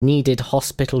needed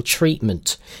hospital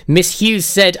treatment. Miss Hughes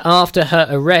said after her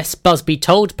arrest, Busby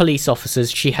told police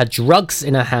officers she had drugs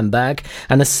in her handbag,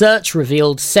 and a search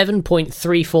revealed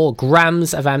 7.34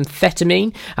 grams of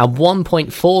amphetamine and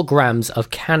 1.4 grams of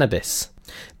cannabis.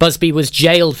 Busby was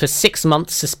jailed for 6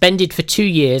 months, suspended for 2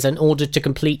 years, and ordered to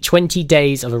complete 20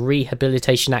 days of a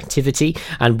rehabilitation activity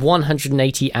and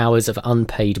 180 hours of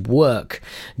unpaid work.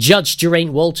 Judge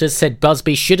Geraint Walters said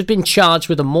Busby should have been charged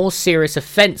with a more serious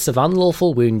offence of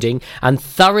unlawful wounding and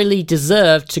thoroughly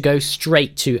deserved to go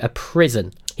straight to a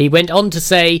prison. He went on to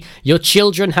say, "Your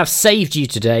children have saved you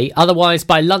today, otherwise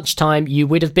by lunchtime you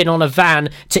would have been on a van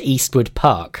to Eastwood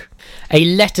Park." A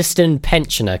Letterston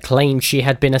pensioner claimed she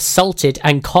had been assaulted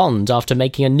and conned after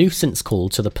making a nuisance call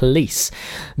to the police.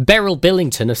 Beryl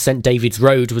Billington of St David's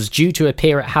Road was due to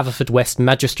appear at Haverfordwest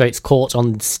Magistrates Court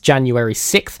on January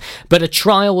 6th, but a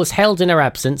trial was held in her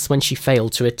absence when she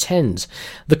failed to attend.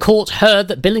 The court heard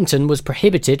that Billington was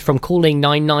prohibited from calling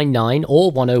 999 or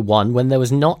 101 when there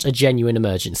was not a genuine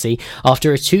emergency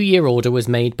after a 2-year order was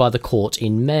made by the court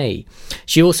in May.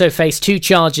 She also faced 2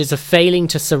 charges of failing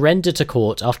to surrender to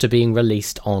court after being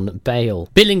released on bail.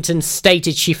 Billington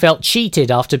stated she felt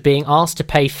cheated after being asked to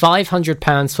pay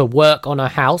 £500 for work on her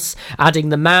house, adding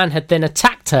the man had then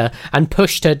attacked her and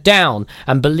pushed her down,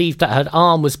 and believed that her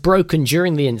arm was broken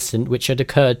during the incident which had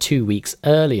occurred 2 weeks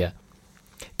earlier.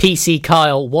 PC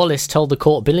Kyle Wallace told the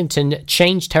court Billington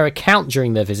changed her account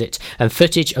during their visit, and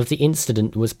footage of the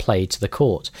incident was played to the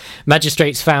court.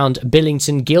 Magistrates found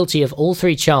Billington guilty of all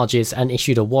 3 charges and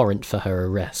issued a warrant for her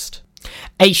arrest.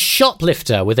 A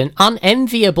shoplifter with an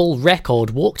unenviable record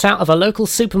walked out of a local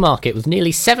supermarket with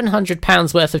nearly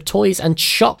 £700 worth of toys and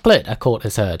chocolate, a court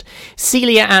has heard.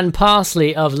 Celia Ann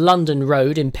Parsley of London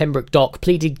Road in Pembroke Dock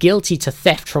pleaded guilty to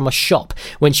theft from a shop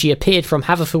when she appeared from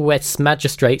Haverfordwest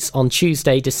Magistrates on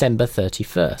Tuesday, December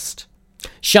 31st.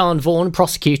 Sian Vaughan,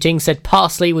 prosecuting, said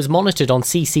Parsley was monitored on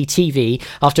CCTV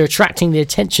after attracting the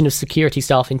attention of security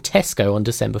staff in Tesco on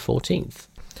December 14th.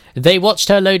 They watched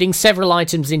her loading several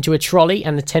items into a trolley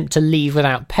and attempt to leave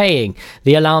without paying.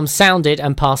 The alarm sounded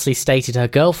and Parsley stated her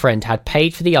girlfriend had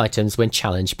paid for the items when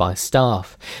challenged by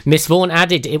staff. Miss Vaughan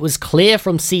added it was clear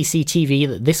from CCTV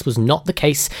that this was not the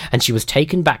case and she was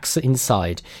taken back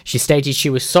inside. She stated she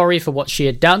was sorry for what she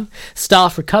had done.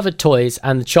 Staff recovered toys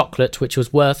and the chocolate, which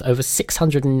was worth over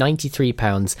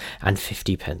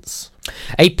 £693.50.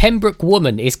 A Pembroke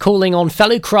woman is calling on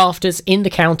fellow crafters in the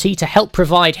county to help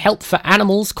provide help for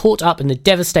animals caught up in the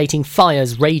devastating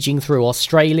fires raging through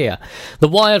Australia. The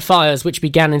wildfires, which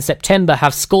began in September,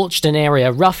 have scorched an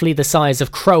area roughly the size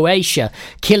of Croatia,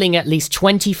 killing at least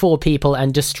 24 people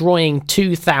and destroying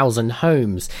 2,000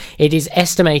 homes. It is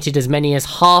estimated as many as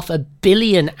 500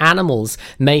 million animals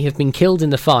may have been killed in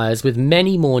the fires, with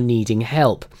many more needing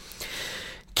help.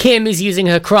 Kim is using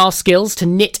her craft skills to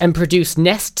knit and produce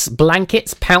nests,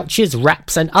 blankets, pouches,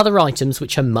 wraps and other items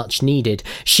which are much needed.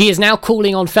 She is now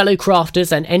calling on fellow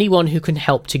crafters and anyone who can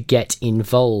help to get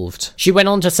involved. She went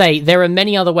on to say, there are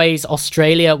many other ways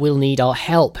Australia will need our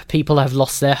help. People have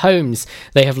lost their homes.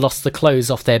 They have lost the clothes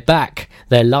off their back,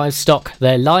 their livestock,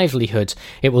 their livelihood.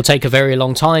 It will take a very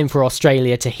long time for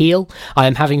Australia to heal. I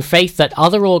am having faith that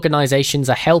other organisations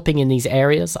are helping in these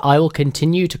areas. I will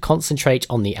continue to concentrate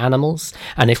on the animals,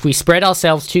 and if we spread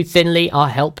ourselves too thinly, our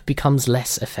help becomes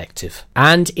less effective.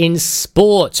 And in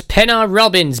sport, Pennar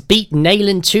Robins beat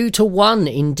Neyland 2-1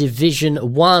 in Division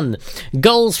 1.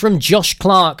 Goals from Josh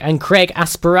Clark and Craig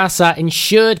Asparasa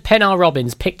ensured Pennar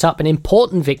Robins picked up an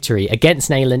important victory against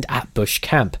Neyland at Bush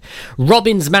Camp.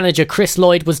 Robins manager Chris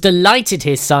Lloyd was delighted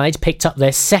his side picked up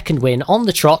their second win on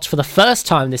the trot for the first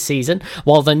time this season,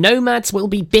 while the Nomads will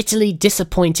be bitterly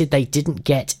disappointed they didn't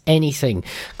get anything.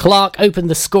 Clark opened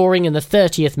the scoring in the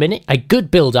 30th minute, a good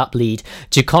build-up lead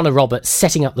to Connor Roberts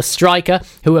setting up the striker,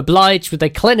 who obliged with a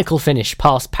clinical finish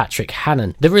past Patrick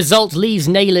Hannon. The result leaves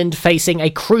Neyland facing a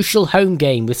crucial home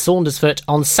game with Saundersfoot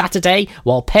on Saturday,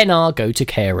 while Pennar go to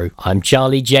Carew. I'm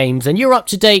Charlie James and you're up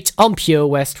to date on Pure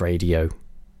West Radio.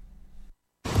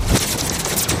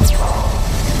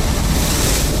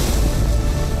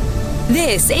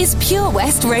 This is Pure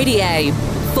West Radio.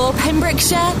 For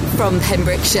Pembrokeshire, from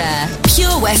Pembrokeshire.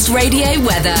 Pure West Radio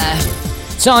weather.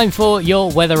 Time for your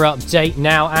weather update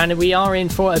now, and we are in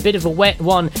for a bit of a wet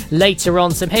one later on.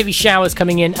 Some heavy showers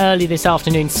coming in early this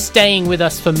afternoon, staying with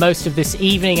us for most of this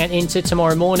evening and into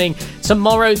tomorrow morning.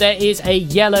 Tomorrow there is a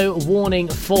yellow warning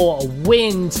for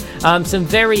wind. Some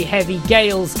very heavy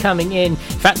gales coming in. In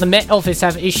fact, the Met Office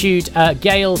have issued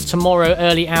gales tomorrow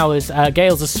early hours.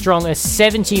 Gales as strong as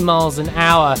 70 miles an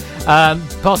hour,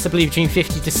 possibly between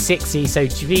 50 to 60. So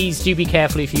please do be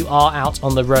careful if you are out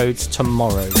on the roads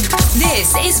tomorrow.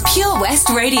 This is Pure West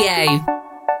Radio.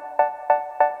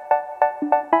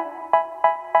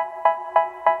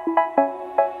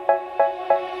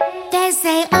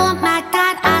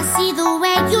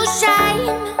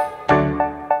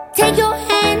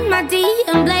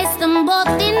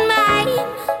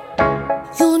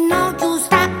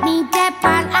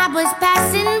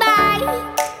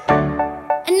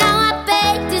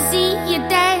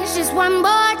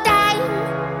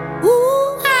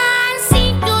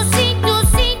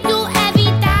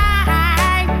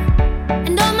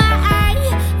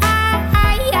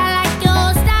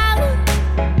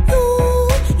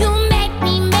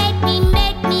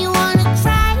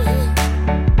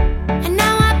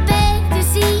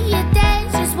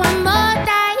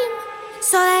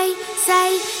 they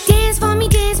say, dance for me,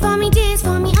 dance for me, dance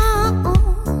for me, oh,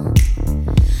 oh.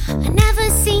 I never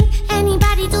seen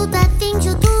anybody do the things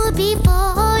you do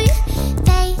before.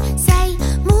 They say,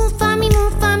 move for me,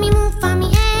 move for me, move for me,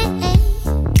 eh, eh.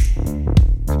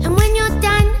 And when you're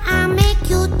done, I'll make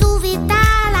you do it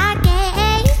all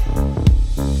again.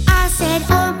 I said,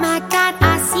 oh my God,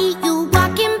 I see you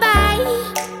walking by.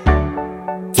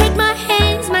 Take my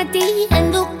hands, my dear,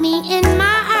 and look me in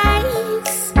my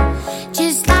eyes.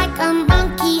 Just like a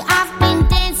monkey, I've been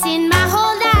dancing my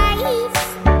whole life.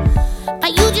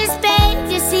 But you just beg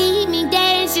to see me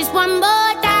dance just one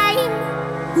more time.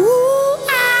 Ooh,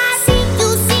 I see you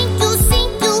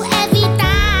every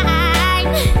time.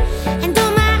 And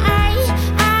oh my,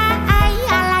 I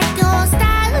like your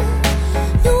style.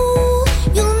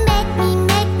 You make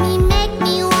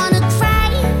me wanna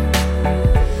cry.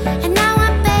 And now I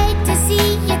beg to see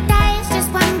you dance just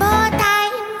one more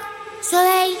time. So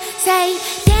they say,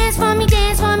 dance for me,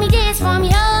 dance for me, dance for me,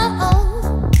 oh, oh.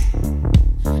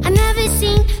 I never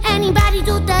seen anybody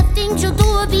do the things you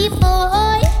do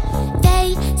before.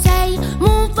 They say,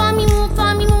 move for me, move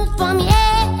for me, move for me, eh,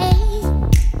 eh.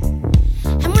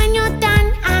 And when you're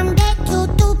done, I'll make you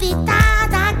do it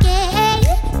all again.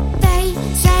 They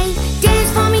say,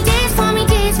 dance for me, dance for me,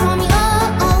 dance for me, oh,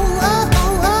 oh, oh,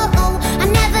 oh, oh, oh. I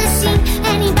never seen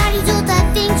anybody do the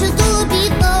things you do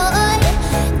before.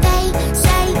 They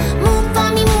say, move for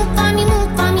me, move for me,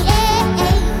 move for me, eh,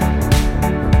 eh.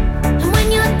 And when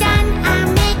you're done, I'll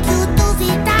make you do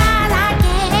it all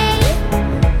again.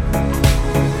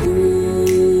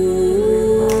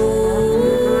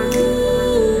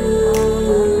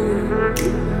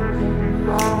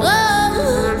 Oh,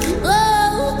 oh,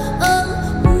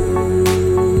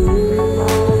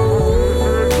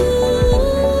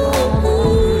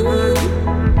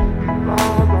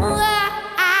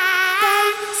 They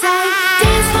say,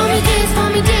 dance for me, dance for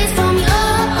me, dance for me,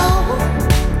 oh, oh.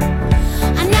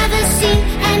 I never seen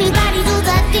anybody do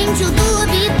the things you do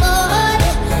before.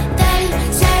 They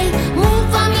say, move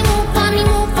for me, move for me,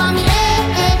 move for me,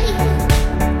 eh, eh.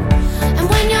 And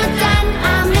when you're done,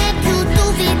 I'll make you do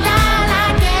it all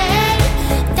again.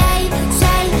 They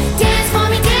say, dance for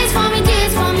me, dance for me,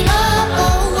 dance for me, oh,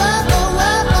 oh, oh, oh,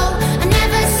 oh, oh. I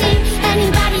never seen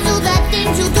anybody do the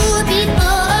things you do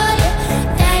before.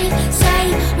 They say,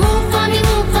 move for me,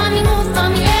 move for me, move for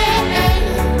me, eh, eh.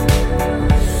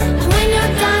 And when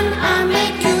you're done, I'll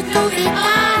make you do it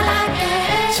all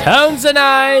again. Tones and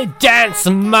I, Dance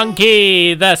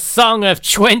Monkey, the song of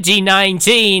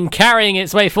 2019, carrying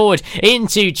its way forward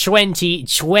into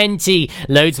 2020.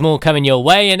 Loads more coming your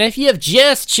way, and if you've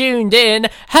just tuned in,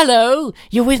 hello,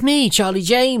 you're with me, Charlie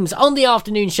James, on the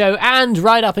afternoon show, and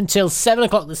right up until 7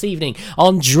 o'clock this evening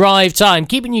on Drive Time,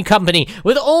 keeping you company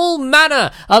with all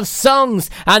manner of songs.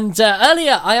 And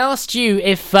earlier I asked you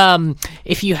if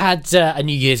you had a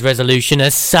New Year's resolution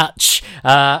as such,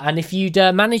 and if you'd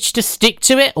managed to stick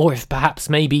to it, or if perhaps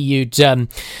maybe you'd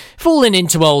fallen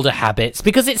into older habits,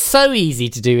 because it's so easy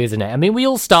to do, isn't it? I mean, we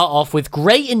all start off with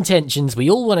great intentions. We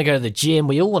all want to go to the gym.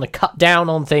 We all want to cut down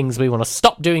on things. We want to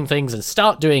stop doing things and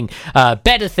start doing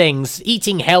better things,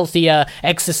 eating healthier,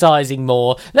 exercising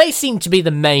more. They seem to be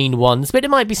the main ones, but it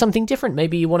might be something different.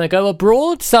 Maybe you want to go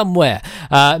abroad somewhere.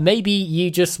 Maybe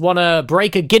you just want to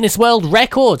break a Guinness World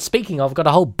Record. Speaking of, I've got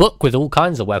a whole book with all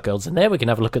kinds of records in there. We can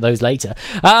have a look at those later.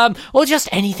 Or just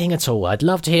anything at all. I'd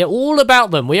love to hear all about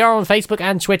them. We are on Facebook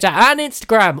and Twitter and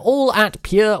Instagram, all at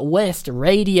Pure West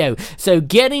Radio. So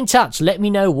get in touch. Let me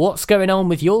know what's going on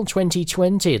with your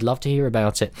 2020. I'd love to hear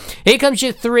about it. Here comes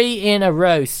your 3 in a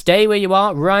row. Stay where you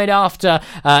are. Right after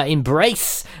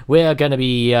Embrace, we're going to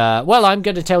be, I'm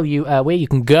going to tell you where you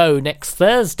can go next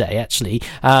Thursday, actually.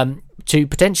 To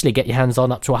potentially get your hands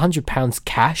on up to £100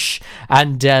 cash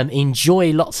and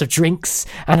enjoy lots of drinks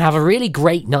and have a really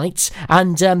great night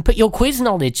and put your quiz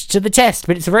knowledge to the test.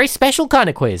 But it's a very special kind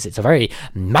of quiz. It's a very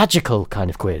magical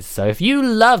kind of quiz. So if you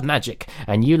love magic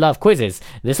and you love quizzes,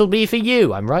 this will be for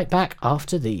you. I'm right back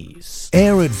after these.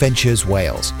 Air Adventures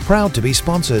Wales, proud to be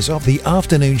sponsors of the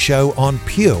afternoon show on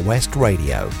Pure West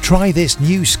Radio. Try this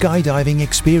new skydiving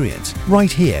experience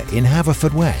right here in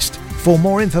Haverfordwest. For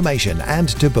more information and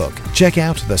to book, check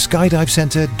out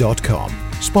theskydivecentre.com.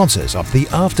 Sponsors of the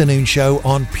afternoon show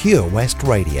on Pure West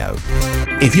Radio.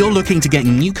 If you're looking to get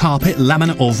new carpet,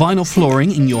 laminate or vinyl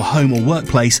flooring in your home or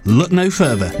workplace, look no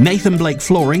further. Nathan Blake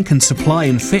Flooring can supply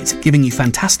and fit, giving you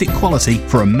fantastic quality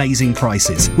for amazing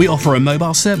prices. We offer a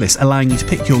mobile service allowing you to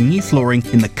pick your new flooring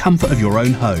in the comfort of your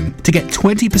own home. To get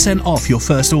 20% off your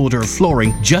first order of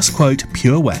flooring, just quote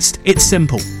Pure West. It's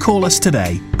simple. Call us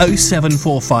today,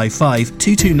 07455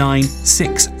 229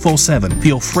 647 for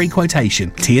your free quotation.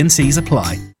 T&Cs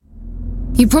apply.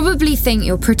 You probably think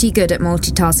you're pretty good at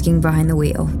multitasking behind the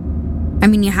wheel. I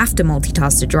mean, you have to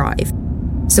multitask to drive.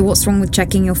 So what's wrong with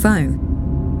checking your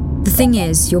phone? The thing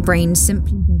is, your brain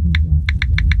simply doesn't work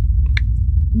that way.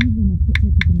 Even a quick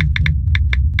look at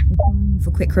a message,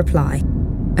 a quick reply,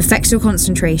 affects your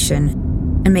concentration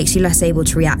and makes you less able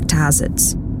to react to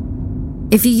hazards.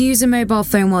 If you use a mobile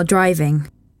phone while driving,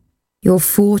 you're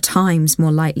 4 times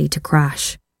more likely to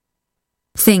crash.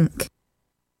 Think.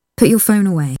 Put your phone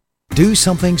away. Do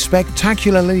something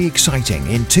spectacularly exciting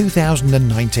in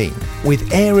 2019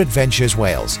 with Air Adventures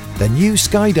Wales, the new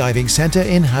skydiving centre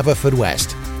in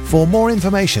Haverfordwest. For more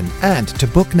information and to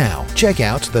book now, check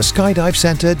out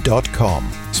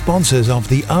theskydivecentre.com. Sponsors of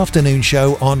the afternoon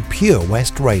show on Pure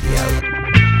West Radio.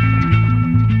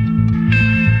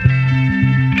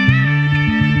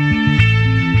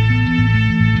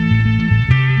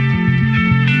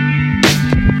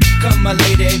 Come my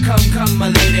lady, come my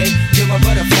lady, you're my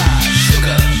butterfly,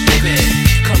 sugar, baby.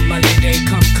 Come my lady,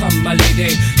 come my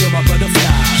lady, you're my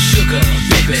butterfly, sugar,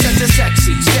 baby. Such a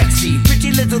sexy,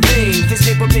 pretty little thing. This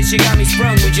paper bitch, you got me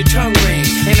sprung with your tongue ring.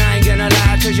 And I ain't gonna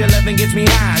lie, cause your loving gets me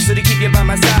high. So to keep you by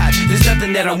my side, there's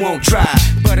nothing that I won't try.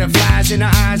 Butterflies in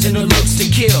her eyes and her looks to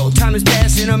kill. Time is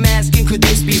passing, I'm asking, could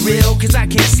this be real? Cause I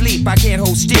can't sleep, I can't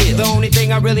hold still. The only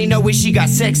thing I really know is she got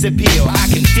sex appeal. I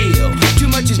can feel, too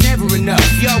much is never enough.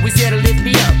 You always there to lift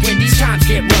me up when these times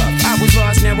get rough. I was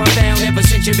lost, now I'm found, ever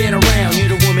since you've been around.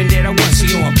 You're the woman that I want,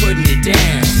 so I'm putting it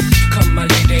down. Come my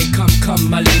lady, come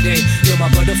my lady, you're my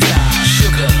butterfly,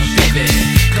 sugar, baby.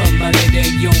 Come my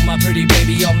lady, you're my pretty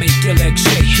baby, I'll make your legs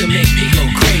shake, you make me go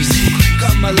crazy.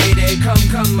 Come my lady,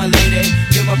 come my lady,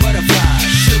 you're my butterfly,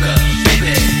 sugar,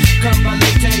 baby. Come my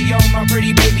lady, you're my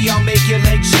pretty baby, I'll make your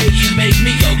legs shake, you make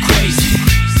me go crazy.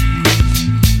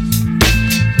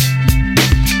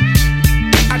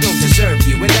 I don't deserve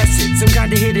you unless it's some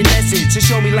kind of hidden message to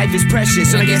show me life is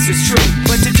precious, and I guess it's true.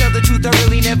 But to tell the truth, I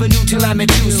really never knew till I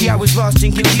met you. See, I was lost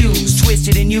and confused,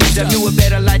 twisted and used. I knew a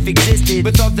better life existed,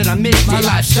 but thought that I missed it. My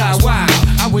lifestyle wild,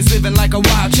 I was living like a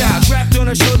wild child, trapped on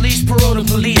a short leash, parole to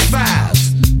police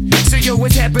files. So yo,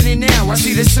 what's happening now? I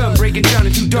see the sun breaking down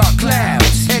into dark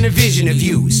clouds, and a vision of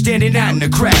you standing out in the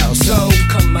crowd. So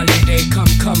come my lady, come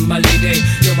my lady,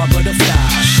 you're my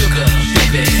butterfly, sugar,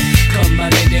 baby. Come my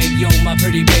lady, you're my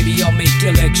pretty baby, I'll make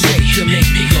your legs shake, you make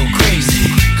me go crazy.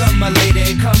 Come my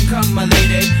lady, come my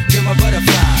lady, you're my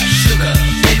butterfly, sugar,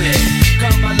 baby.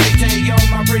 Come my lady, you're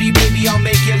my pretty baby, I'll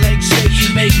make your legs shake,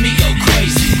 you make me go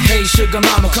crazy. Hey sugar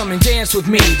mama, come and dance with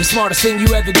me. The smartest thing you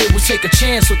ever did was take a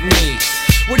chance with me.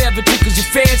 Whatever tickles your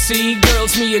fancy,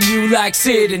 girls, me and you like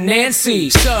Sid and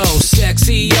Nancy. So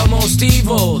sexy, almost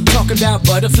evil, talking about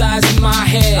butterflies in my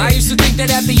head. I used to think that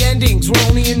happy endings were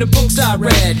only in the books I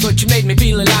read, but you made me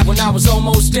feel alive when I was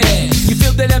almost dead. You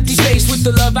filled that empty space with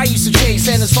the love I used to chase,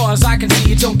 and as far as I can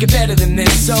see, it don't get better than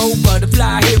this. So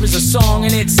butterfly, here is a song,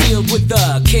 and it's sealed with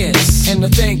a kiss and a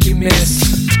thank you, miss.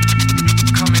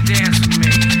 Come and dance with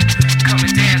me, come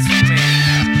and dance with me,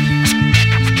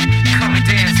 come and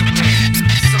dance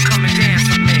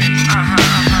with me.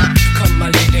 Come my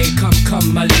lady,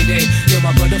 come my lady, you're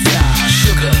my butterfly,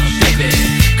 sugar, baby.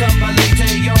 Come my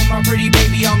lady, you're my pretty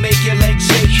baby, I'll make your legs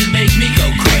shake, you make me go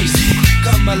crazy.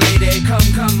 Come my lady, come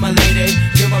my lady,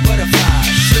 you're my butterfly,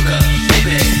 sugar,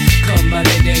 baby. Come my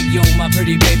lady, you're my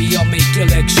pretty baby, I'll make your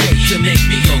legs shake, you make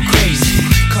me go crazy.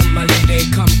 Come my lady,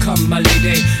 come my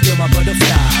lady, you're my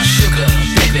butterfly, sugar,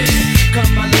 baby.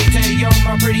 Come my lady, you're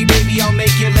my pretty baby, I'll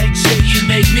make your legs shake, you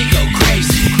make me go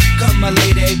crazy. Come my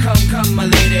lady, come my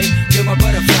lady, you're my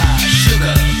butterfly,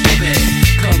 sugar, baby.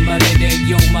 Come my lady,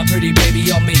 you're my pretty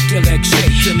baby, I'll make your legs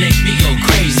shake, you make me go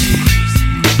crazy.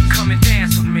 Come and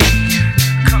dance with me,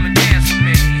 come and dance with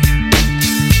me.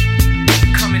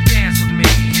 Come and dance with me,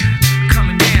 come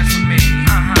and dance with me.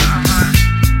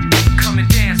 Come and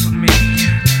dance with me,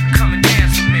 come and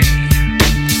dance with me.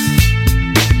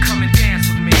 Come and dance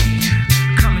with me,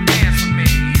 come and dance with me.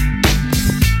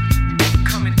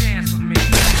 Come and dance with me.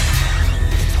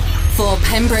 For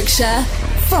Pembrokeshire,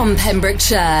 from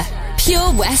Pembrokeshire,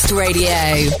 Pure West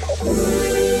Radio.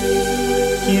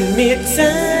 Give me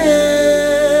time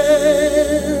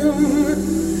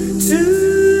to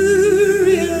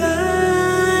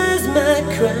realize my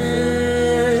crime.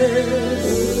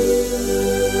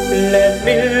 Let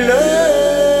me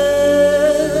love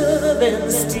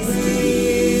and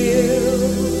steal.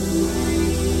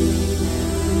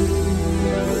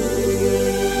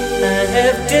 I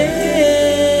have danced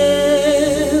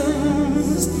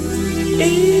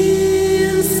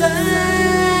inside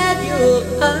your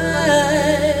eyes.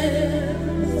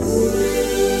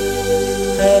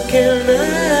 How can I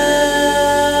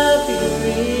be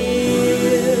real?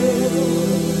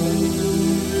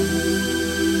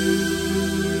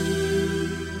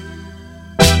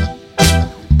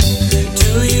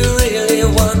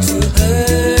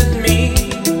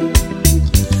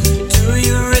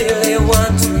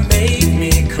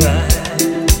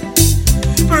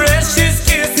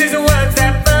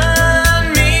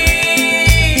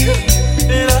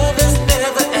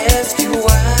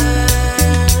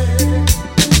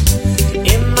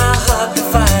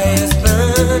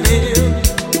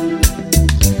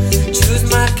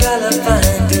 while I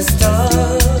find a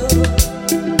star.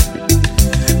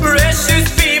 Precious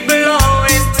people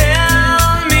always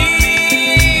tell me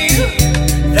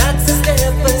that's a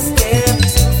step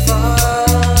too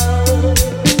far.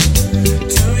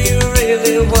 Do you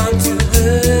really want to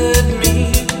hurt me?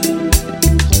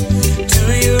 Do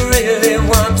you really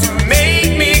want to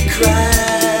make me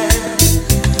cry?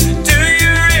 Do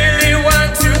you really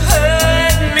want to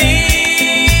hurt me?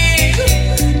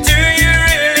 Do you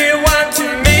really want to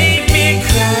make me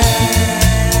cry?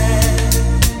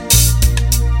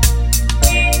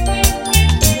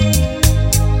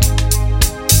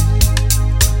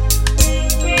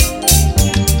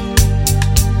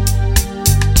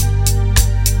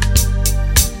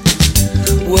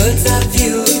 Words of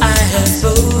you I have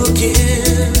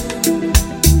spoken,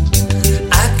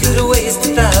 I could waste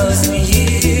 1,000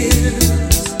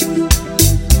 years.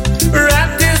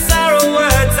 Wrapped in sorrow,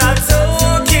 words are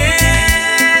token.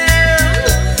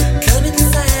 Come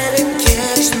inside and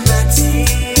catch my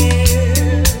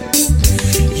tears.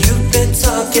 You've been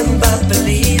talking about,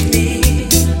 believe me.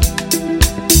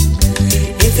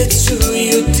 If it's true,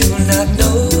 you do not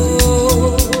know.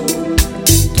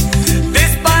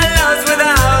 This by love's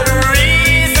without a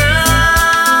reason.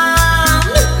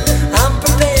 I'm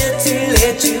prepared to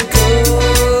let you go.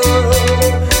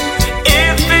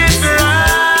 If it's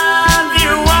love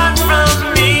you want from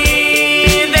me,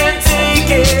 then take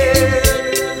it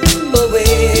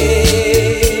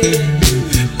away.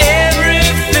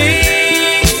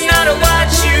 Everything's not what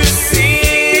you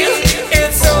see.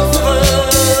 It's over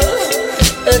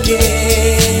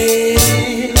again.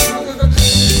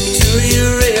 Do you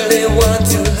really want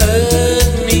to hurt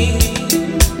me?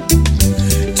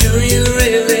 Do you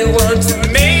really want to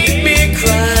make me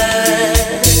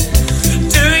cry?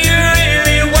 Do you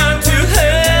really want to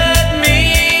hurt me?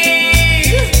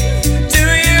 Do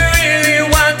you really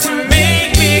want to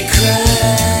make me cry?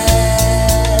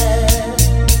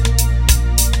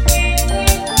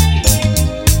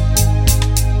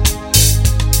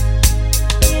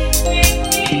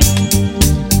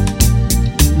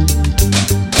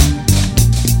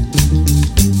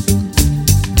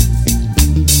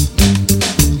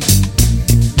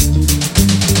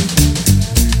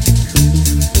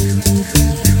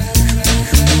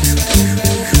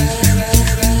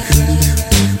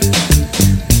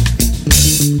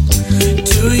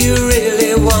 Do you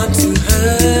really want to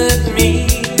hurt me?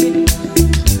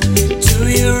 Do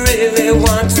you really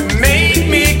want to make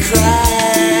me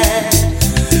cry?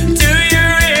 Do you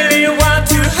really want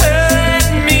to hurt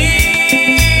me?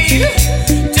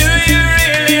 Do you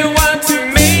really want to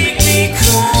make me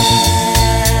cry?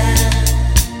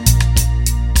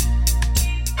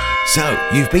 So,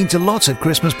 you've been to lots of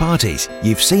Christmas parties,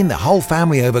 you've seen the whole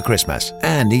family over Christmas,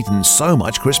 and eaten so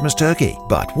much Christmas turkey.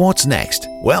 But what's next?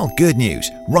 Well, good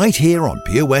news. Right here on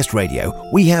Pure West Radio,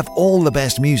 we have all the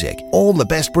best music, all the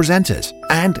best presenters,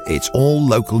 and it's all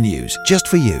local news, just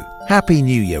for you. Happy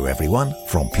New Year, everyone,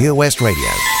 from Pure West Radio.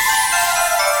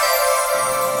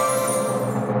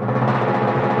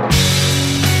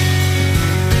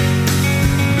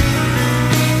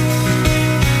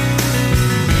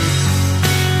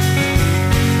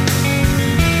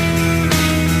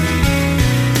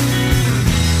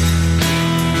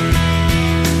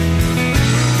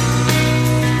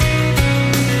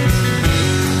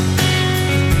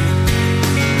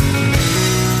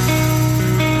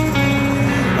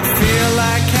 Feel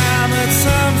like I'm at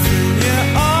something you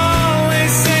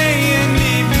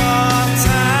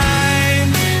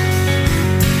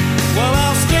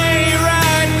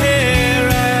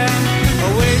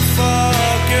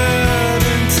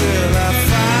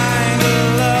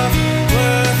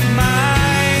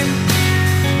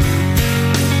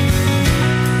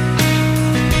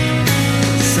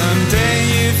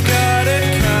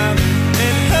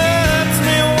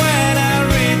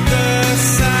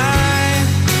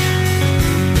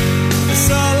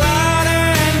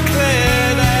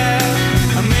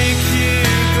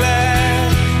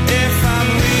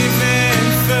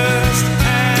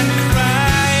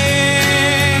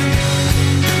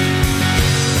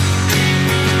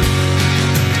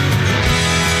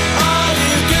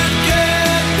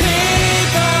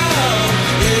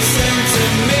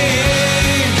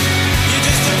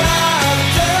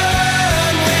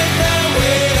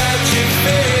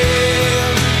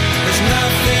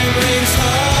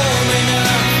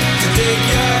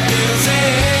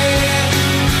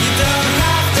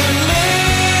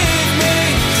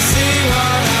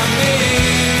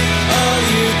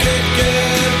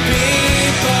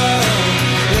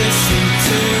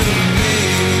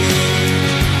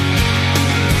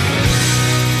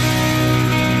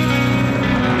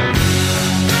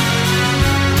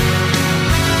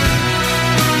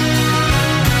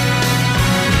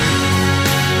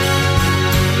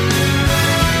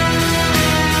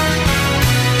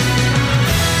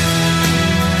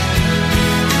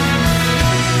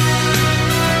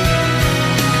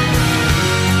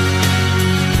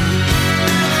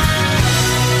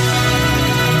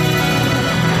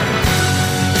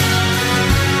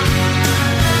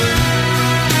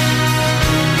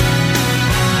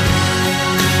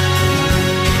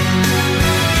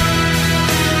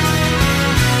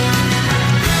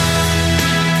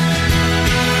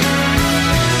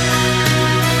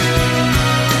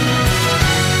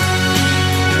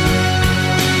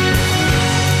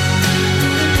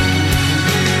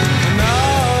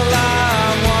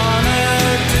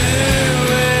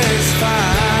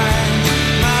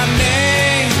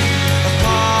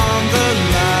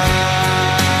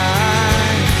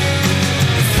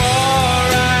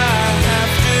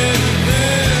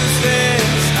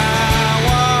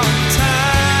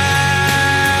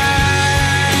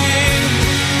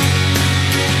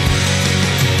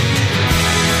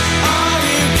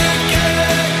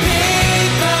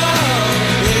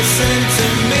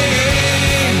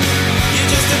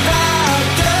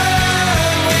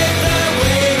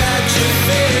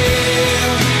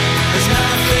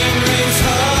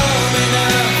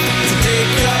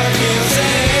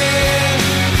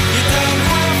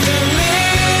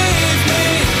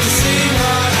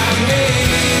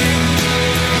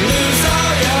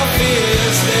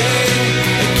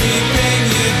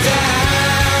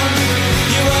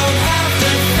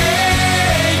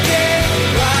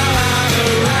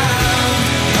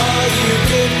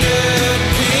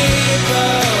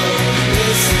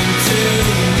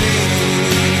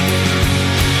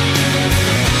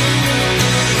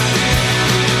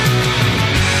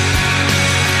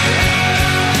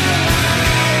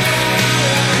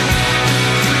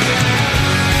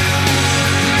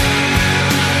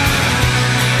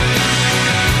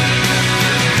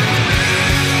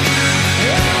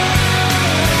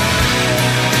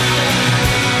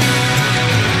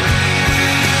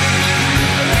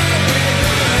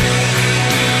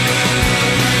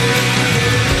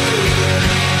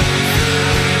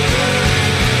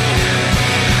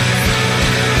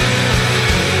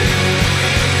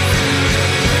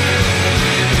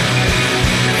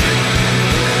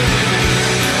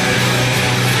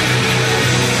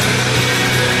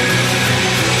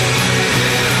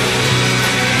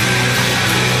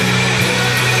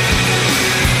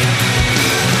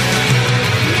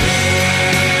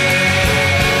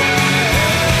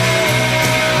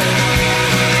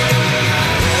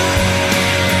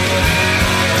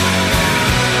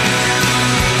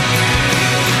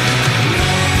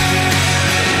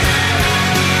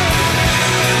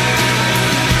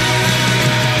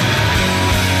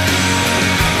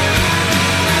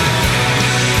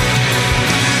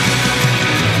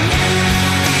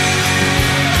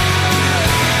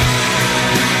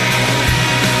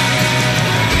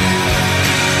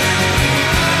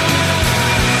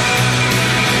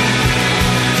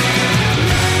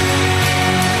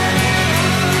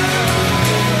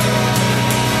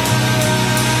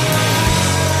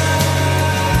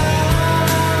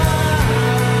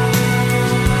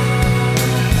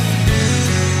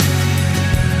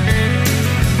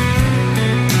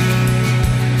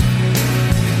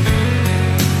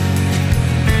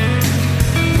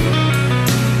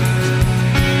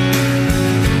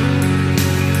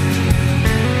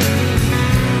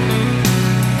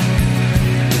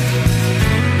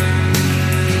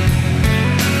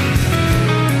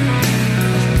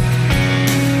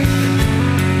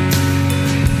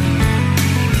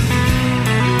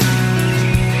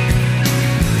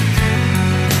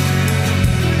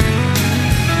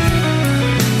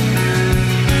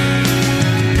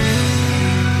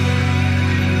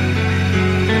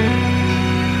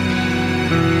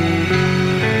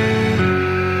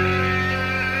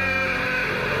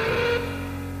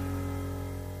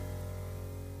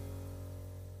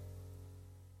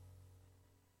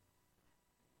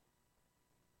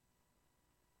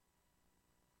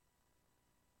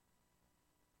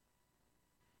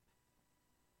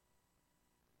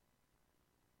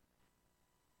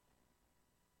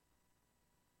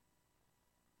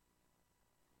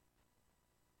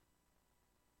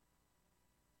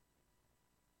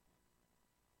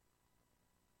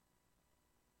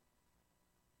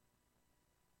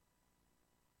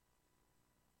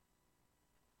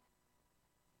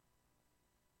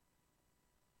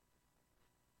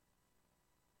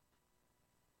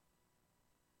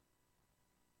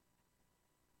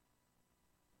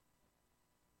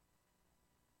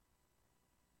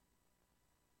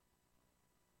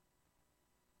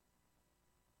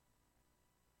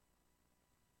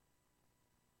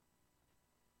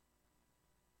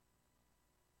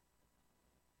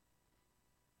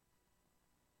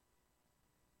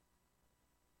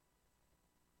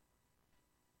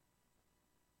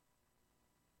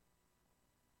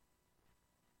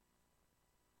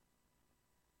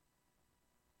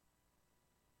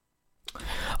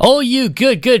All you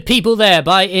good people there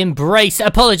by Embrace.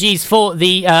 Apologies for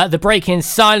the break in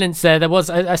silence there. There was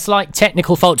a slight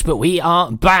technical fault, but we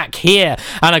are back here.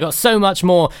 And I got so much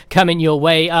more coming your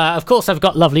way. Of course, I've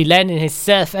got lovely Len in his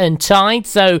Surf and Tide.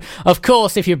 So, of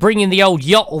course, if you're bringing the old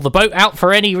yacht or the boat out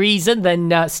for any reason,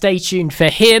 then stay tuned for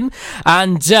him.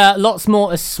 And lots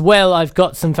more as well. I've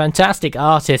got some fantastic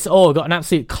artists. I've got an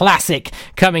absolute classic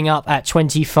coming up at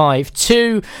 25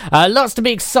 too. Lots to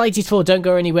be excited for. Don't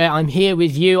go anywhere. I'm here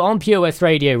with you on Pure West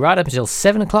Radio right up until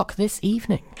 7 o'clock this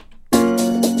evening.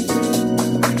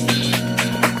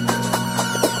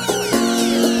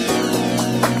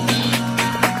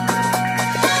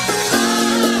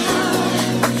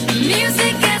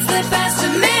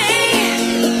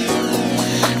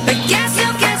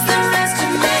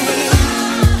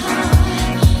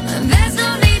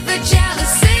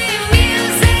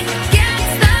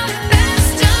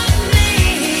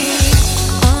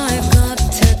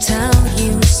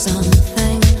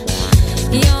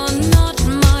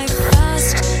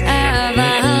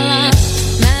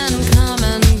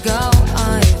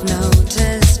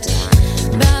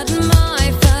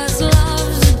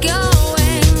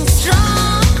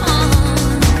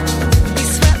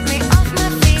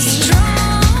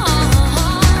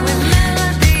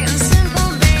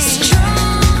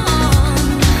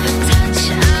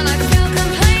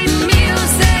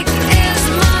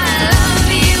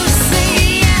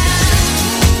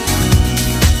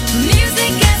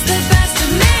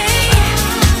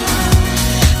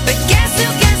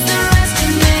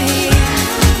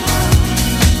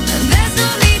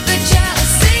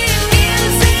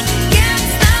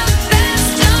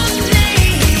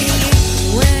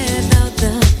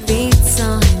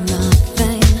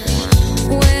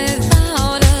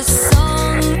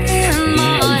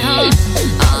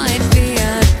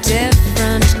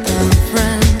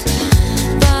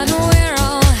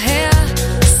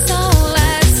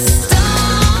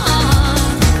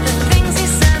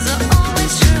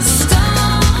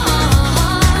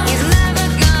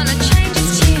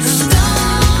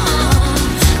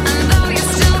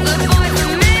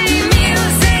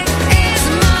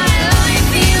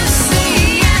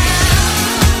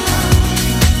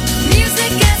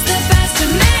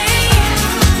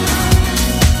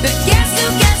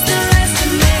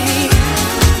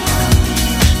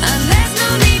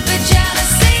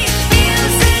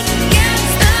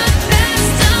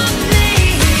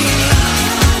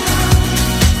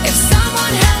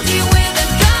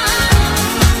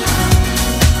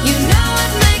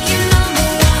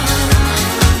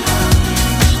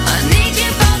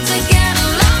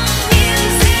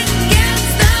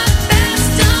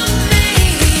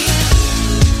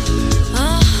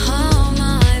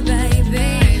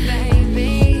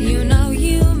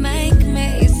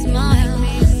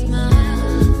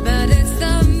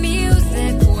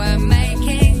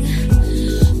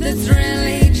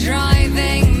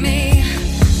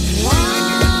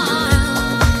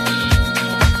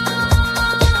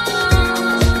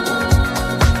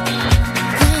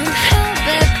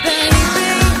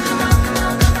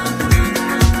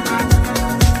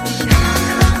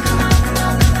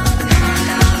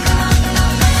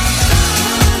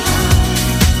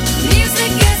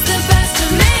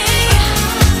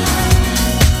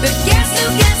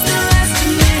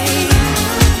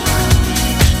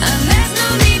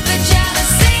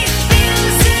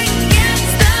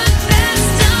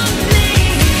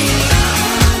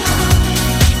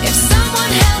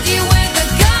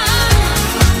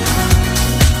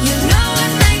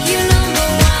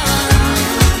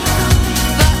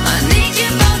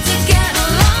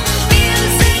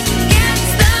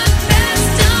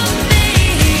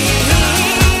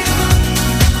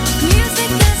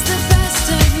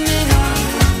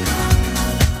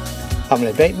 I'm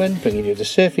Len Bateman, bringing you the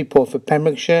surf report for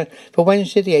Pembrokeshire for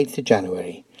Wednesday the 8th of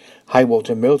January. High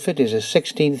water Milford is at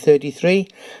 1633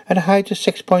 and a height of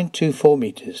 6.24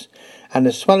 metres, and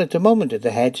the swell at the moment at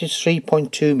the head is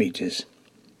 3.2 metres.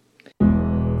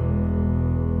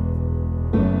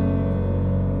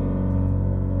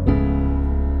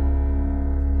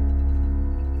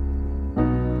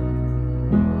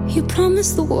 You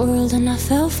promised the world and I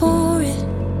fell for it.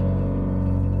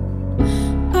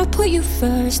 I put you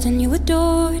first and you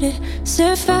adored it.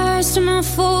 Set fires to my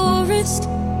forest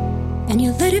and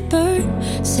you let it burn.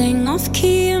 Sang off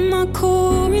key in my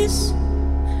chorus,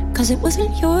 'cause it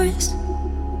wasn't yours.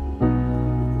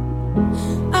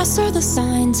 I saw the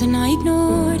signs and I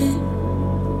ignored it.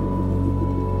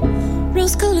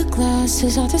 Rose-colored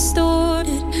glasses are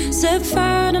distorted. Set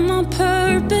fire to my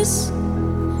purpose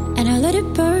and I let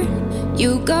it burn.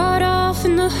 You got off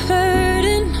in the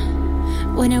hurting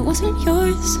when it wasn't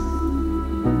yours.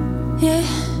 Yeah.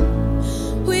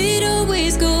 We'd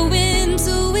always go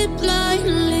into it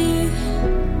blindly.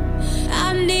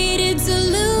 I needed to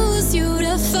lose you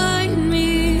to find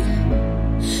me.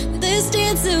 This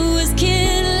dancer was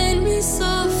killing me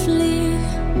softly.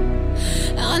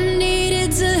 I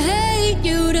needed to hate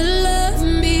you to love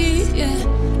me, yeah.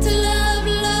 To love,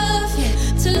 love, yeah.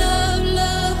 To love,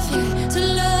 love, yeah. To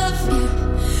love you.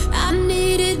 I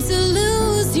needed to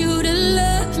lose you to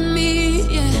love me,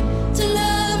 yeah. To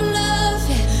love, love,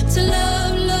 yeah. To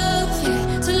love, love, yeah.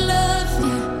 To love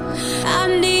you. I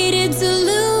needed to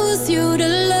lose you to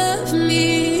love me.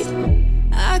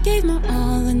 I gave my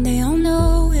all and they all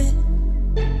know it.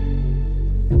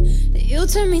 You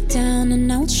turned me down and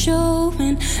now it's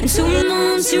showing. And 2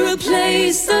 months you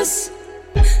replaced us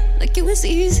like it was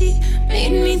easy.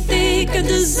 Made me think I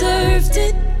deserved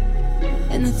it.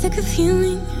 In the thick of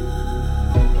healing,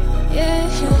 yeah.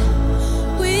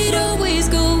 We'd always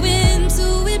go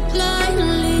into it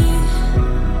blindly.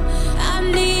 I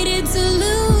needed to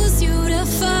lose you to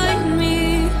find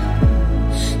me.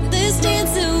 This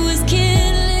dancer was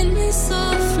killing me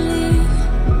softly.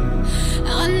 I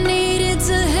needed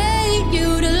to hate you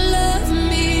to love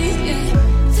me, yeah.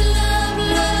 To love,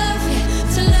 love,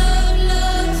 yeah. To love,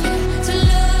 love, yeah. To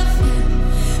love you.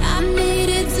 I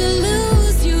needed to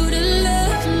lose you to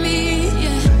love me,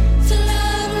 yeah. To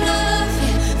love, love,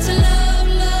 yeah. To love,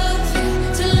 love,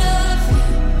 yeah. To love you.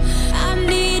 I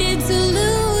needed to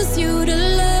lose you to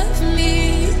love me.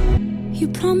 You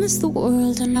promised the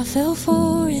world and I fell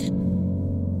for it.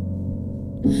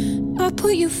 I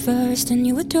put you first and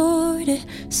you adored it.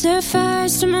 Set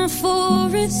fires to my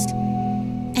forest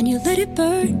and you let it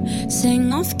burn.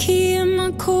 Sang off key in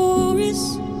my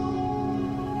chorus. To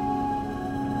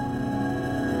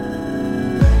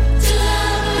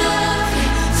love, love,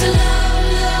 yeah. To love,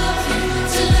 love,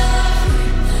 yeah. To love you.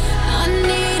 I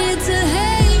needed to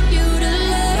hate you to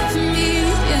love me,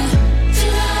 yeah. To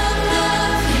love,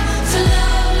 love, yeah. To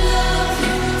love, love,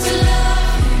 yeah. To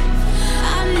love you. I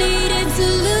needed to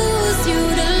lose you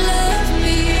to love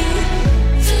me.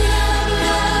 To love,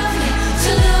 love, yeah.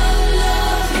 To love,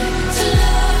 love, yeah. To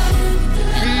love you.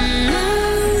 And now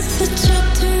the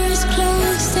chapter is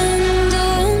closed and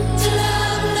done. To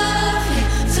love, love,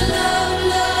 yeah. To love,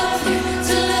 love, yeah.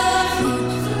 To love you.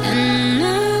 And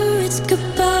now it's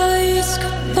goodbye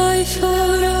for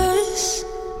us.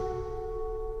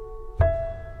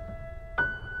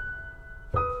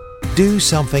 Do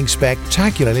something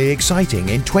spectacularly exciting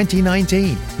in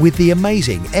 2019 with the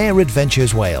amazing Air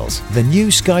Adventures Wales, the new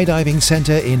skydiving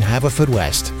centre in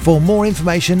Haverfordwest. For more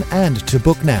information and to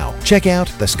book now, check out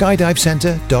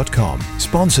theskydivecentre.com.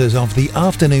 Sponsors of the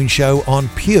afternoon show on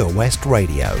Pure West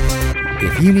Radio.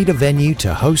 If you need a venue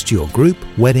to host your group,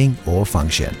 wedding or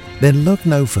function, then look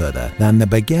no further than the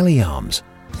Begelly Arms.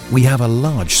 We have a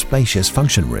large, spacious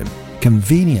function room,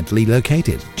 conveniently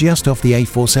located just off the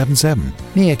A477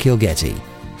 near Kilgetty.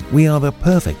 We are the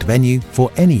perfect venue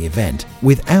for any event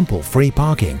with ample free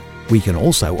parking. We can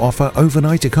also offer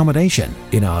overnight accommodation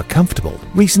in our comfortable,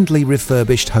 recently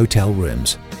refurbished hotel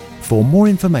rooms. For more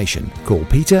information, call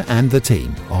Peter and the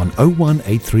team on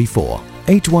 01834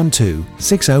 812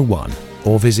 601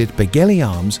 or visit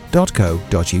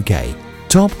begellyarms.co.uk.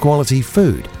 Top quality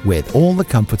food with all the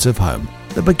comforts of home.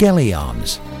 The Begelly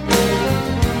Arms.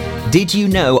 Did you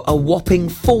know a whopping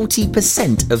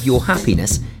 40% of your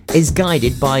happiness is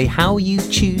guided by how you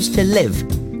choose to live?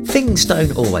 Things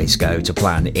don't always go to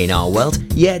plan in our world,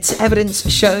 yet evidence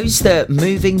shows that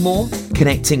moving more,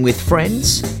 connecting with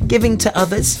friends, giving to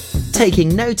others,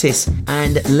 taking notice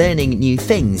and learning new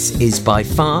things is by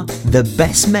far the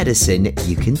best medicine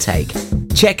you can take.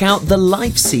 Check out the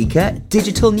LifeSeeker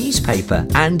digital newspaper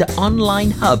and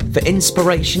online hub for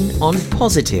inspiration on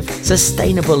positive,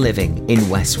 sustainable living in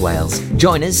West Wales.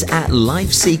 Join us at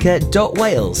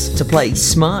lifeseeker.wales to play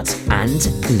smart and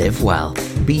live well.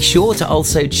 Be sure to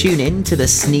also tune in to the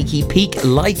Sneaky Peek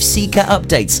LifeSeeker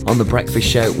updates on The Breakfast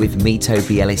Show with me,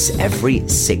 Toby Ellis, every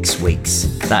 6 weeks.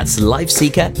 That's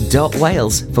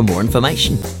lifeseeker.wales for more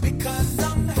information.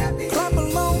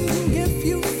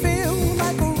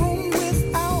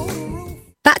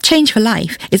 That Change for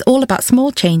Life is all about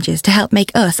small changes to help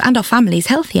make us and our families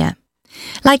healthier.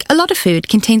 Like, a lot of food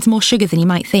contains more sugar than you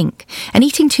might think, and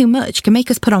eating too much can make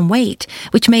us put on weight,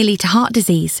 which may lead to heart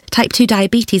disease, type 2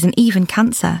 diabetes and even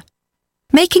cancer.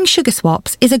 Making sugar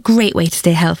swaps is a great way to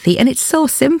stay healthy, and it's so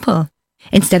simple.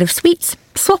 Instead of sweets,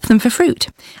 swap them for fruit.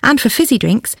 And for fizzy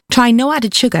drinks, try no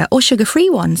added sugar or sugar-free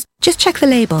ones. Just check the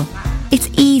label. It's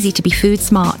easy to be food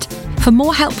smart. For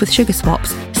more help with sugar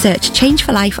swaps, search Change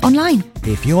for Life online.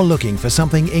 If you're looking for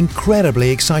something incredibly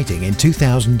exciting in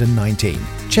 2019,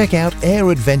 check out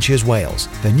Air Adventures Wales,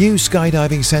 the new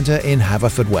skydiving centre in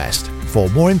Haverfordwest. For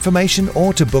more information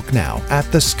or to book now at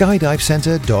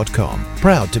theskydivecentre.com.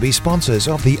 Proud to be sponsors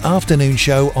of the afternoon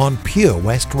show on Pure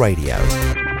West Radio.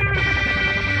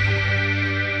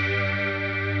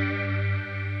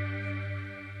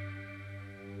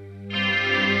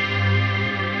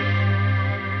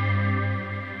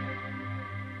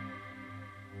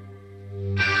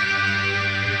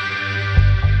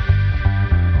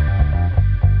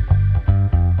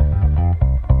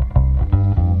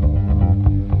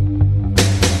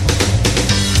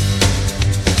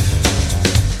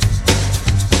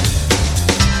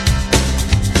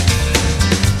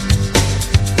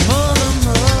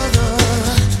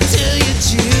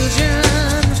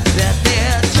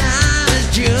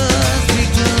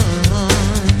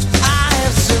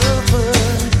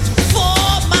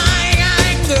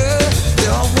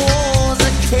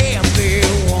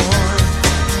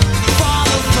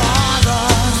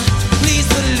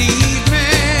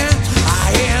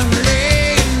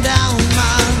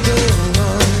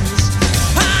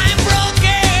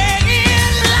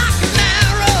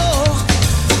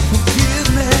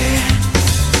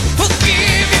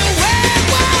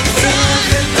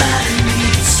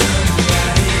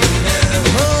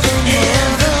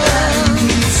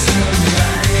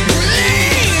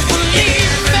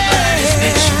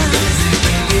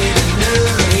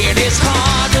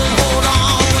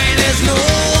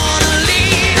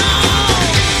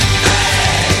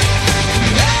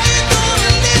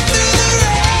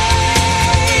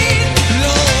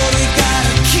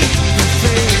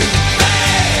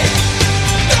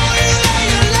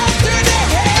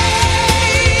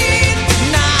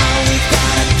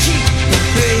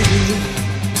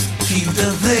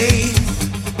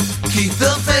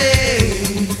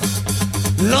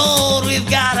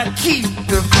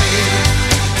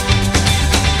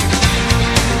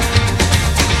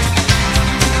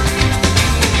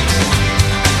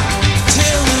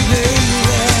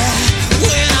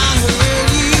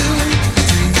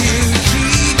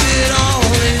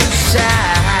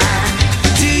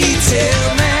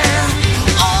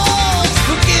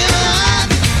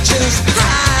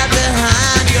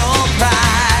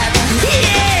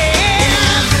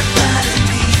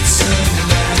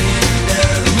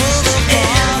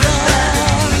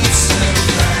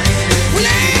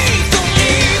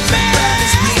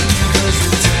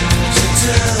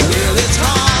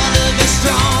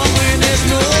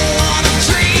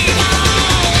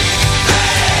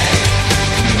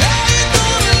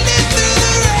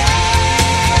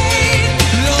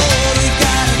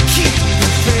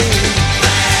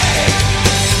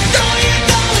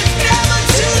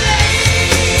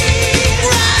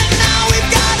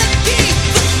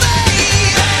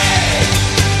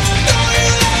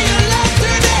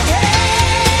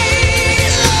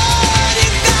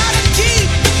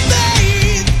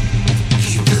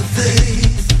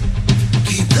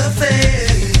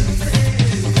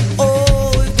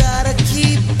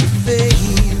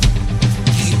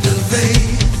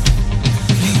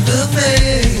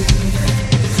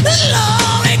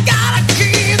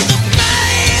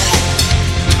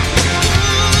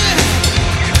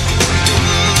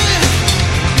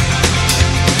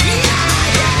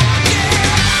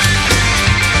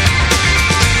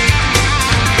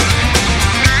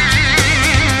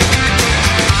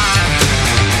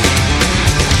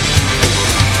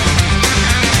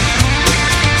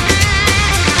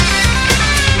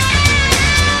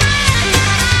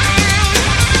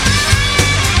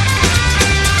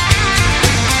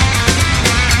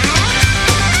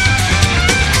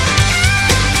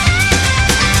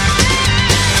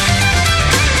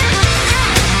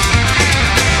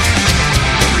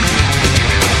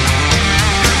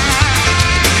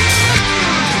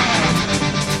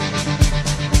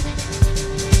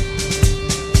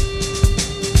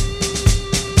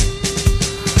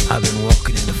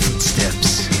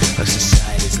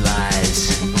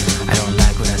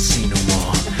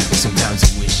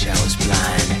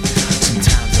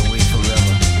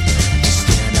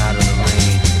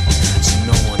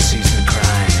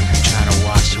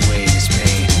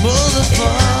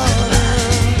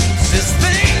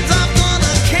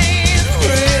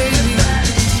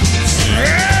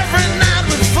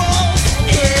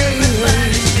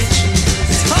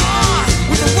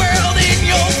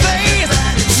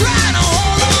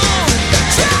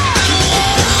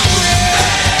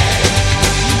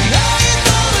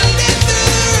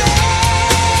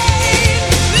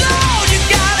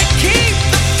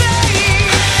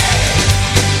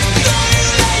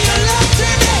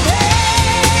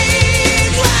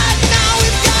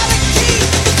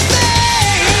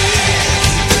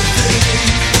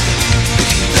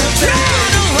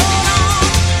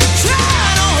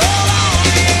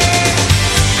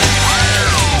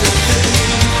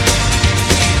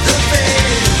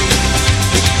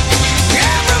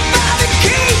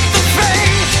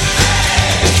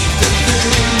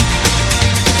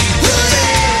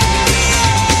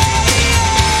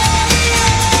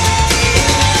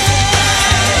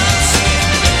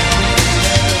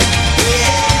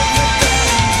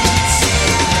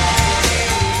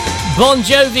 Bon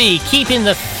Jovi, Keeping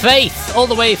the Faith, all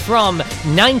the way from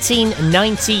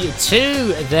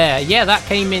 1992 there. Yeah, that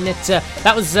came in at,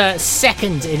 that was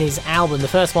second in his album, the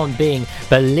first one being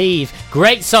Believe.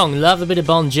 Great song, love a bit of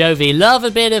Bon Jovi, love a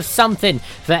bit of something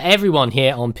for everyone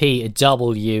here on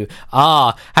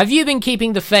PWR. Have you been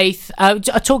keeping the faith?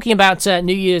 Talking about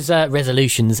New Year's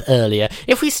resolutions earlier,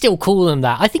 if we still call them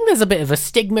that, I think there's a bit of a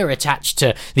stigma attached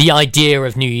to the idea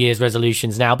of New Year's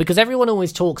resolutions now, because everyone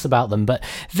always talks about them, but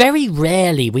very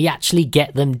rarely we actually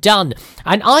get them done.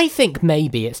 And I think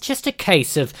maybe it's just a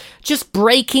case of just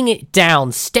breaking it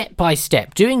down step by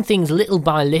step, doing things little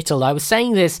by little. I was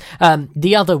saying this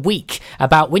the other week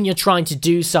about when you're trying to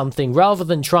do something, rather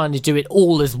than trying to do it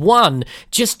all as one,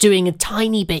 just doing a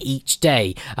tiny bit each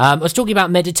day. I was talking about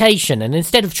meditation, and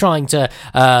instead of trying to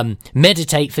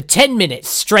meditate for 10 minutes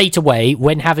straight away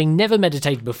when having never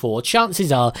meditated before, chances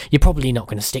are you're probably not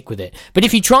going to stick with it. But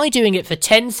if you try doing it for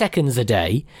 10 seconds a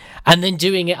day, and then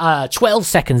doing it 12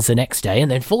 seconds the next day, and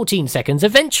then 14 seconds,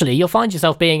 eventually you'll find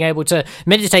yourself being able to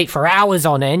meditate for hours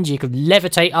on end. You can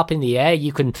levitate up in the air,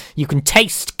 you can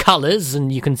taste colours,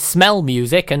 and you can smell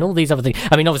music, and all these other things.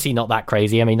 I mean, obviously not that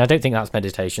crazy. I mean, I don't think that's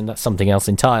meditation, that's something else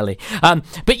entirely.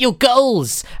 But your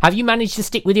goals, have you managed to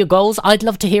stick with your goals? I'd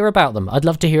love to hear about them. I'd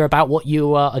love to hear about what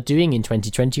you are doing in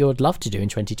 2020, or would love to do in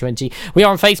 2020. We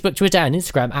are on Facebook, Twitter and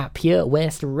Instagram at Pure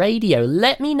West Radio.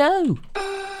 Let me know.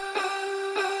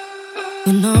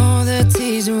 You know the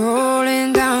tears are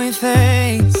rolling down your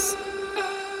face,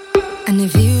 and it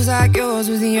feels like yours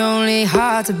was the only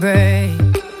heart to break.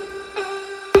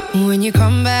 When you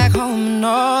come back home and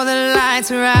all the lights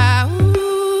are out,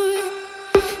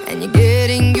 and you're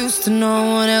getting used to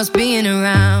no one else being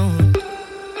around.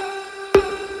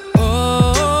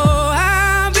 Oh,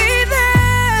 I'll be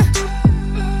there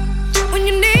when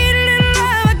you need a little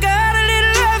love. I got a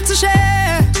little love to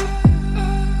share.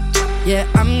 Yeah,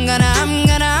 I'm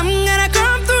gonna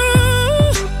come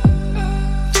through.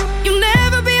 You'll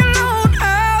never be alone.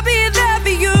 I'll be there for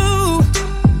you.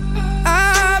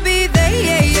 I'll be there,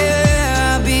 yeah,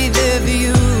 yeah. I'll be there for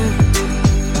you.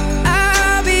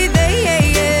 I'll be there, yeah,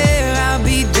 yeah. I'll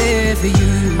be there for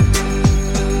you.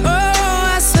 Oh,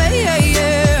 I say, yeah,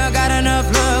 yeah. I got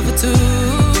enough love for two.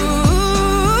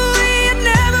 You'll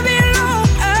never be alone.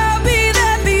 I'll be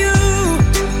there for you.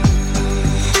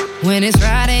 When it's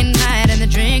Friday night and the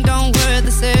drink don't work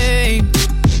the same,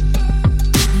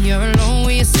 you're alone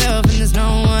with yourself and there's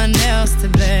no one else to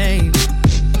blame.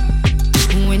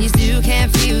 When you still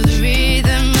can't feel the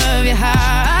rhythm of your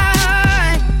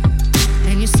heart,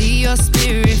 and you see your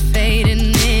spirit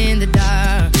fading in the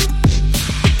dark.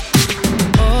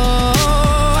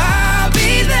 Oh, I'll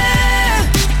be there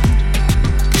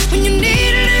when you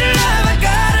need a little love. I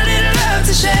got a little love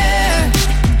to share.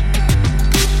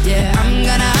 Yeah, I'm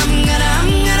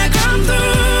gonna come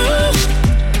through.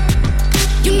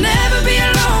 You'll never be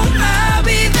alone. I'll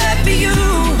be there for you.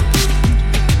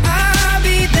 I'll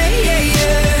be there, yeah,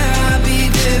 yeah. I'll be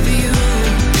there for you.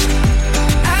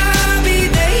 I'll be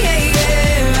there, yeah,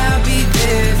 yeah. I'll be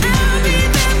there for you. I'll be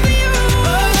there for you.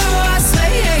 Oh, I say,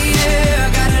 yeah, yeah. I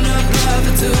got enough love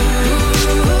for two.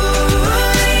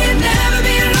 You'll never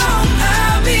be alone.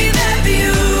 I'll be there for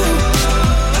you.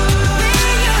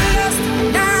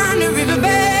 Down the river,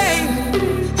 babe,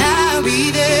 I'll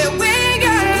be there. When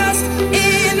you're lost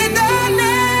in the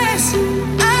darkness,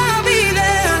 I'll be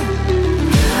there.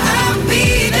 I'll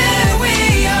be there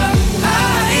when your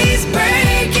heart is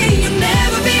breaking. You'll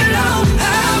never be alone.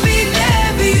 I'll be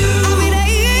there for you.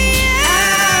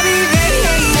 I'll be there,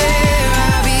 yeah, yeah.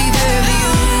 I'll be there for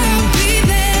you.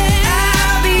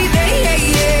 I'll be there, yeah,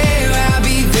 yeah. I'll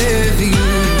be there for you.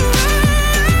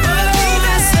 Oh, I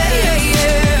say, yeah,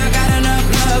 yeah. I got enough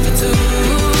love for two.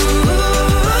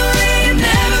 You'll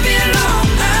never be alone.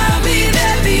 I'll be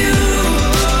there for you.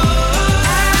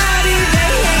 I'll be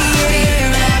there, yeah, yeah. I'll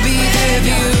be there for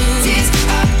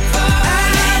you. I'll be there, yeah, yeah.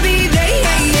 I'll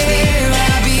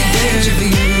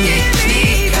be there for you.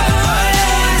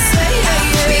 Oh, I say, yeah,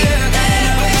 yeah. I got enough love for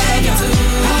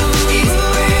two.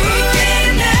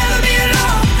 You'll never be alone.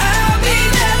 I'll be there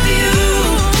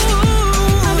for you.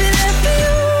 I'll be there for you.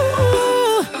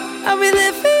 I'll be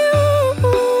there for you.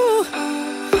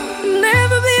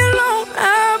 Never be alone.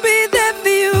 I'll be there for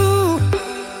you.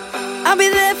 I'll be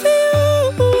there for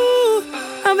you.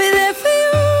 I'll be there for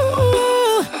you.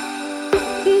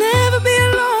 Never be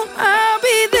alone. I'll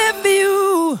be there for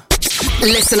you.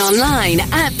 Listen online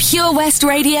at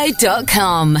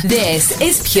purewestradio.com. This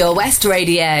is Pure West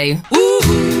Radio.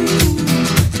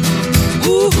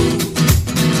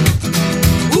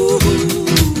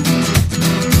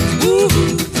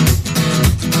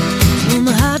 Well,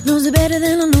 my heart knows it better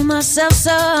than I know know myself,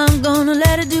 so I'm gonna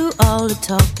let it do all the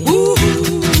talking.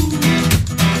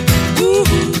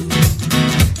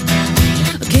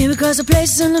 I came across a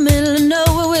place in the middle of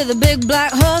nowhere with a big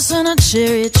black horse and a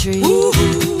cherry tree.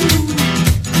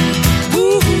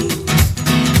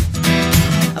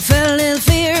 I felt a little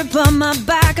fear upon my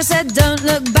back. I said, don't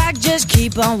look back, just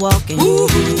keep on walking.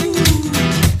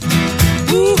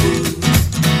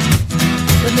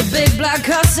 But the big black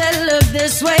horse said, look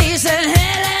this way. He said,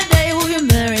 hey, that day will you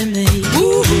marry me?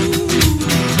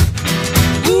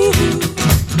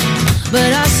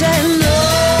 But I said, no,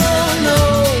 no,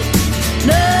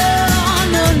 no,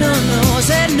 no, no, no. I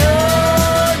said, no,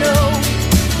 no,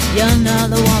 you're not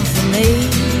the one for me.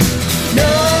 No,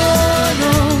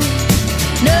 no,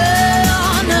 no,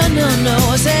 no, no, no.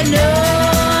 I said, no,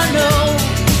 no,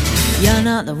 you're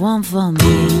not the one for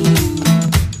me.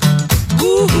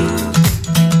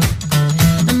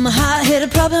 And my heart hit a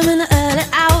problem in the early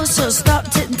hours, so I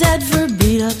stopped it dead for a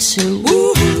beat or two.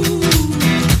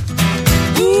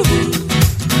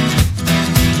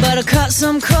 But I cut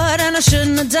some cord and I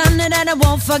shouldn't have done it, and it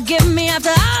won't forgive me after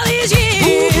all these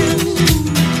years.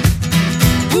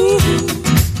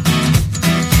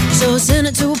 So I sent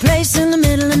it to a place in the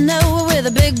middle of nowhere with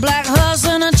a big black horse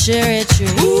and a cherry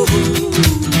tree.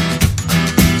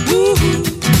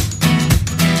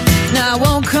 Now I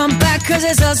won't come back cause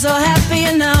it's all so happy,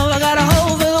 and now I got a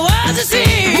hole for the world to see.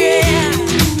 Yeah.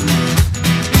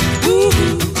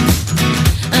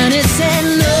 And it said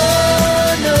no,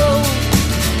 no,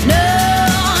 no,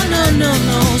 no, no,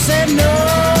 no. Said no,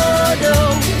 no,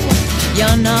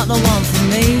 you're not the one for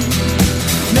me.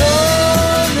 No,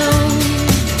 no,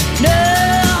 no,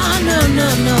 no, no,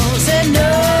 no. Said no,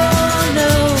 no,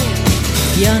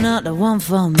 you're not the one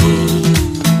for me.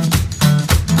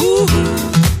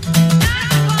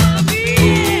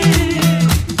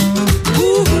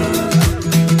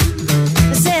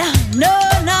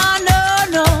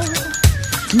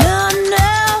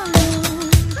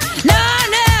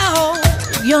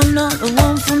 You're not the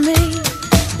one for me.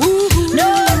 No,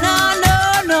 no, no,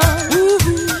 no.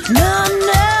 No,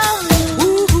 no,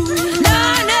 no,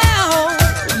 no.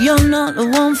 You're not the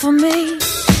one for me.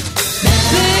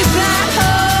 Big black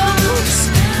horse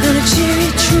and a cherry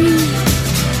tree.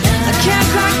 I can't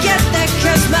quite get that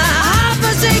cause my heart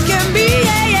forsaken me.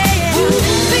 Yeah, yeah, yeah.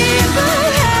 Big black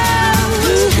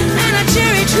horse and a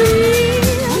cherry tree.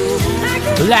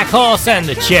 Black Horse and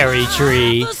the Cherry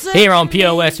Tree, here on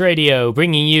Pure West Radio,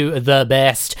 bringing you the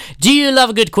best. Do you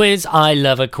love a good quiz? I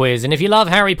love a quiz. And if you love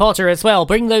Harry Potter as well,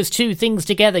 bring those two things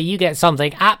together, you get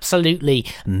something absolutely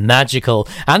magical.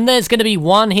 And there's going to be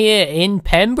one here in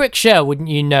Pembrokeshire, wouldn't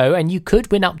you know? And you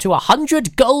could win up to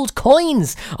 100 gold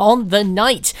coins on the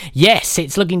night. Yes,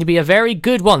 it's looking to be a very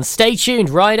good one. Stay tuned.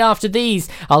 Right after these,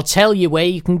 I'll tell you where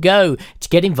you can go to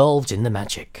get involved in the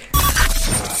magic.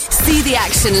 See the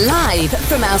action live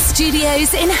from our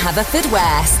studios in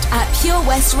Haverfordwest at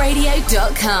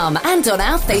purewestradio.com and on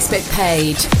our Facebook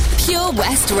page, Pure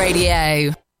West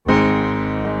Radio.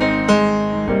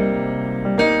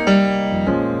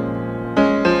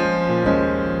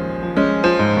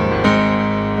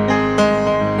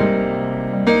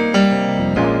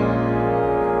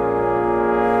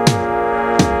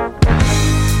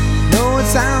 No, it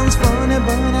sounds funny,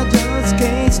 but I just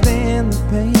can't stand the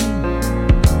pain.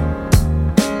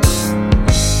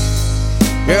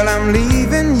 Girl, I'm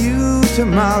leaving you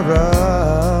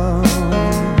tomorrow.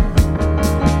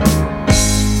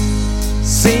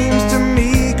 Seems to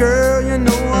me, girl, you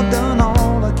know I've done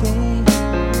all I can.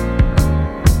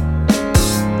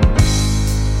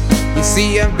 You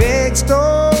see, I begged,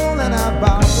 stole, and I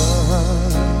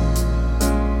borrowed.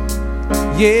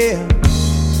 Yeah.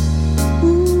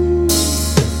 Ooh,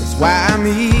 that's why I'm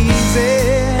easy.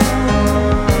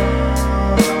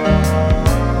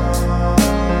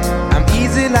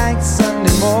 Like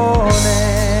Sunday morning.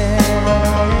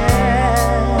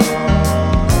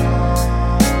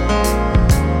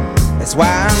 That's why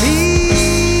I'm easy.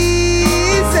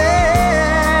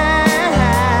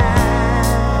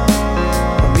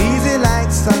 I'm easy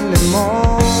like Sunday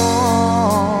morning.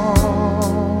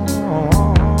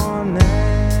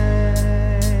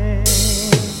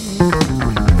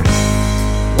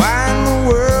 Why in the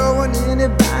world would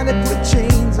anybody put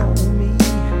chains on me?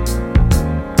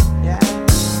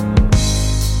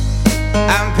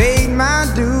 I've paid my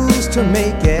dues to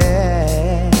make it.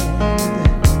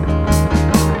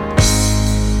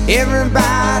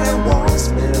 Everybody wants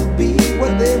me to be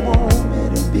what they want me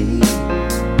to be.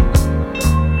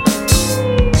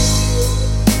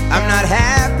 I'm not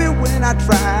happy when I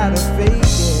try to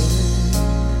fake it.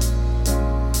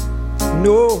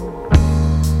 No.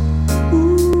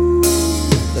 Ooh,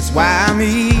 that's why I'm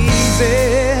easy.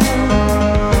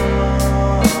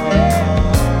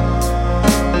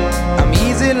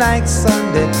 like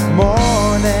Sunday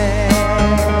morning.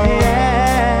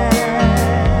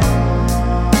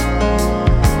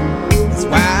 That's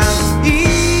why I'm easy.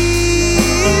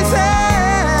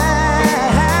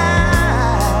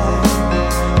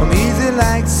 I'm easy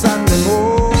like Sunday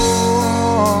morning.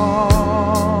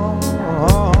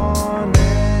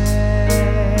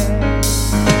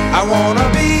 I wanna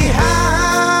be high,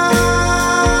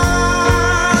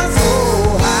 so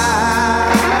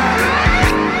high.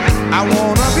 I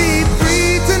wanna be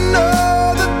free to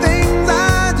know the things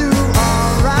I do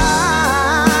are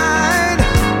right.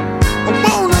 I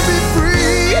wanna be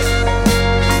free,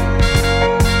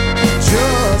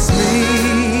 just me,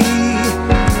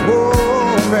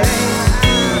 oh man.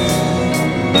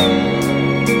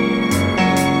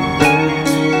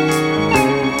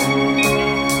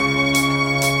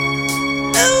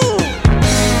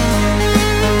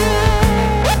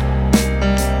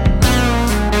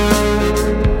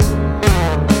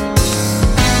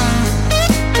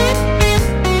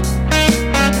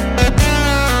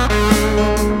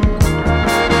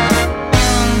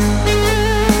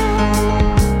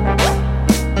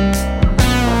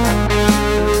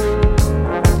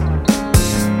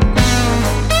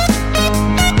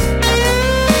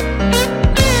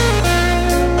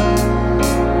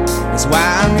 That's why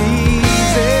I'm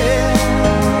easy.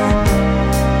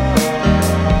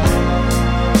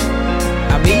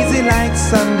 I'm easy like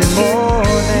Sunday morning.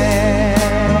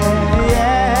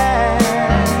 Yeah.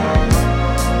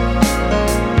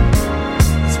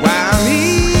 That's why I'm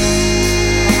easy.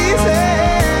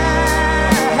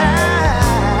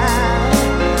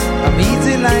 I'm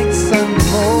easy like Sunday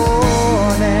morning.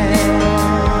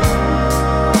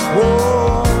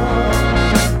 Whoa.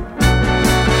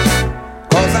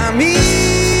 'Cause I'm easy.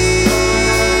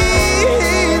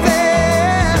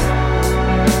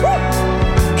 Woo.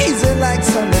 Easy like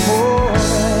Sunday morning.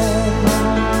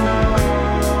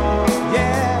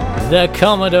 Yeah. The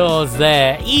Commodores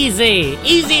there. Easy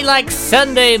like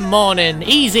Sunday morning.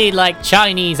 Easy like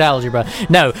Chinese algebra.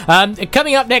 No,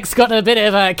 coming up next, got a bit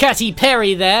of Katy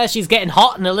Perry there. She's getting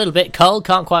hot and a little bit cold.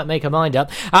 Can't quite make her mind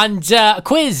up. And a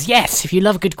quiz, yes. If you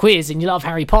love a good quiz and you love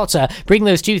Harry Potter, bring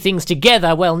those two things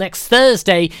together. Well, next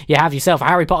Thursday, you have yourself a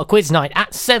Harry Potter quiz night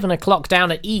at 7 o'clock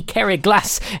down at E. Kerry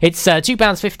Glass. It's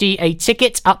 £2.50 a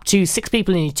ticket, up to 6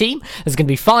 people in your team. There's going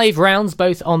to be 5 rounds,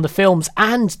 both on the films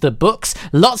and the books.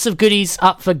 Lots of goodies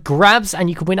up for grabs, and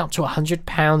you can win up to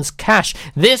 £100 cash.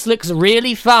 This looks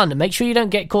really fun. Make sure you don't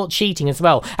get caught cheating as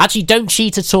well. Actually, don't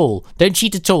cheat at all. Don't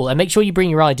cheat at all. And make sure you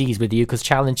bring your IDs with you, because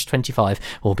Challenge 25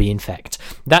 will be in effect.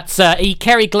 That's E.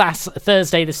 Kerry Glass,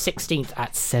 Thursday the 16th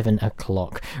at 7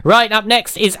 o'clock. Right, up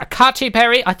next is Katy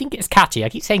Perry. I think it's Katy. I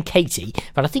keep saying Katie,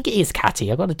 but I think it is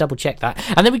Katy. I've got to double check that.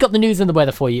 And then we got the news and the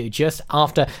weather for you just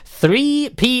after 3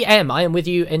 p.m. I am with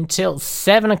you until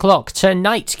 7 o'clock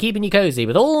tonight, keeping you cozy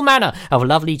with all manner of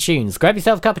lovely tunes. Grab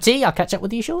yourself a cup of tea. I'll catch up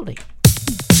with you shortly.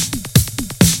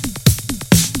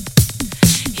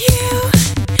 You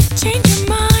change your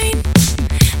mind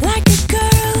like a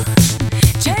girl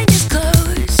changes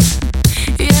clothes.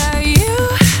 Yeah, you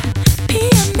be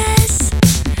a mess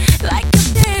like a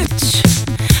bitch.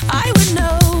 I would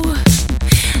know.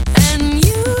 And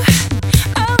you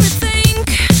overthink,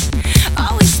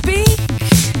 always speak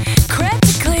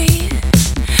critically.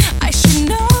 I should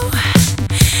know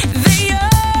that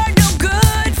you're no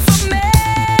good for me.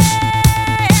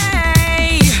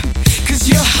 'Cause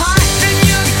you're hot, then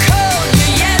you're cold,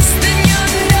 you're yes, then you're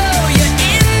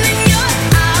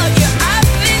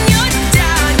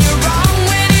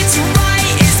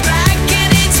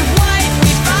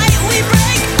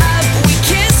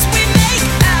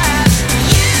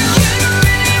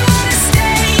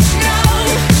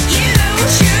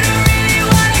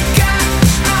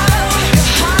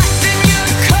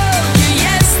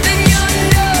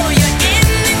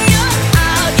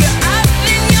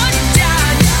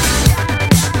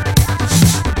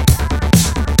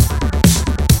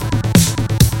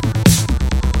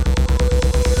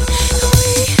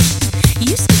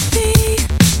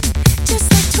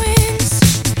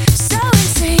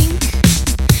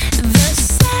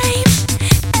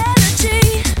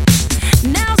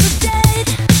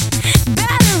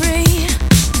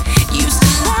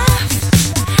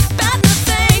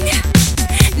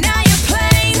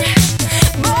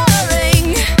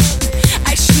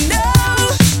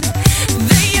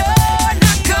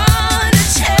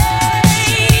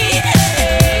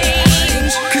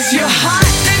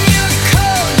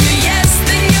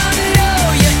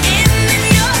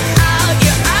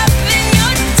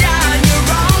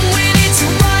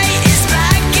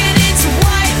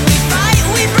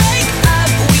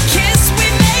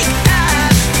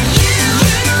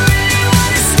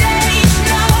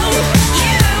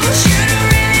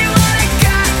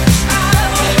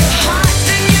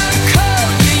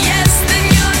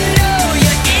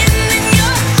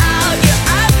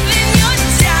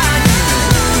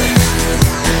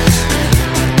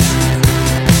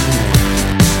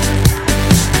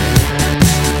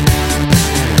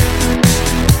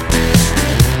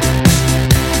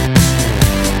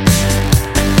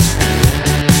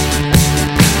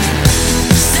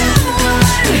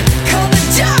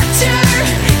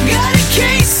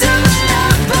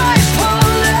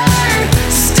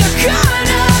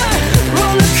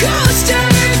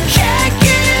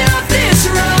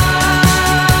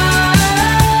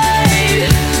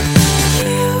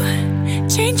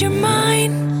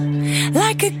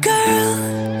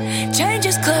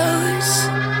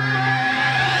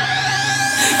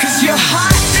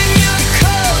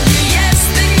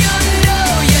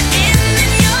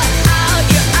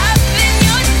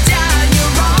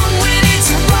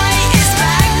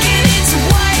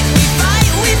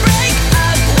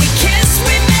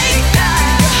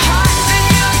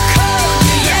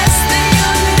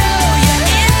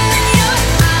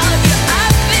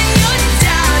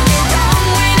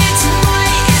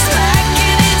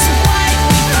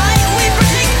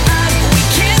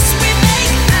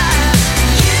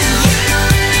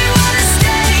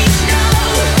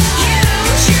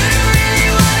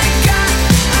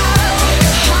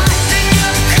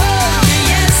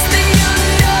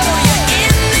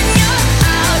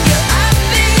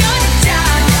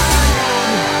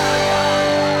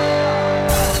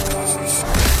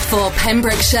For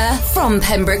Pembrokeshire, from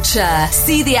Pembrokeshire.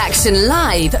 See the action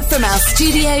live from our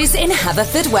studios in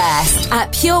Haverfordwest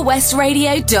at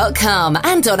purewestradio.com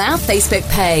and on our Facebook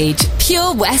page,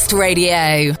 Pure West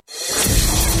Radio. From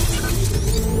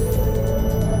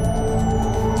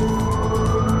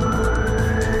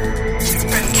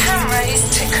Camrose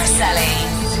to Cresselly.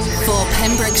 For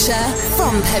Pembrokeshire,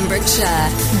 from Pembrokeshire.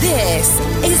 This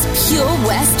is Pure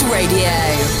West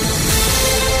Radio.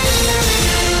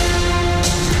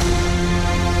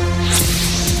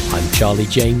 I'm Charlie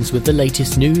James with the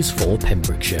latest news for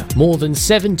Pembrokeshire. More than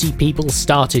 70 people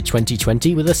started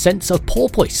 2020 with a sense of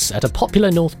porpoise at a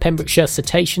popular North Pembrokeshire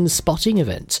cetacean spotting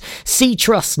event. Sea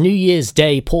Trust's New Year's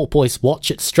Day Porpoise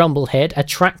Watch at Strumblehead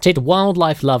attracted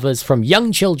wildlife lovers from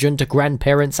young children to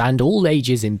grandparents and all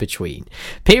ages in between.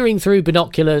 Peering through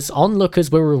binoculars, onlookers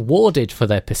were rewarded for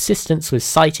their persistence with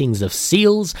sightings of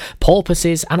seals,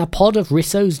 porpoises and a pod of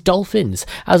Risso's dolphins,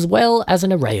 as well as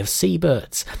an array of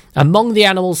seabirds. Among the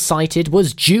animals sighted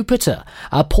was Jupiter,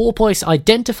 a porpoise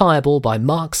identifiable by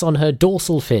marks on her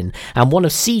dorsal fin and one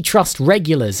of Sea Trust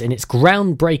regulars in its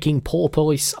groundbreaking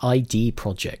Porpoise ID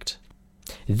project.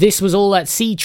 This was all at Sea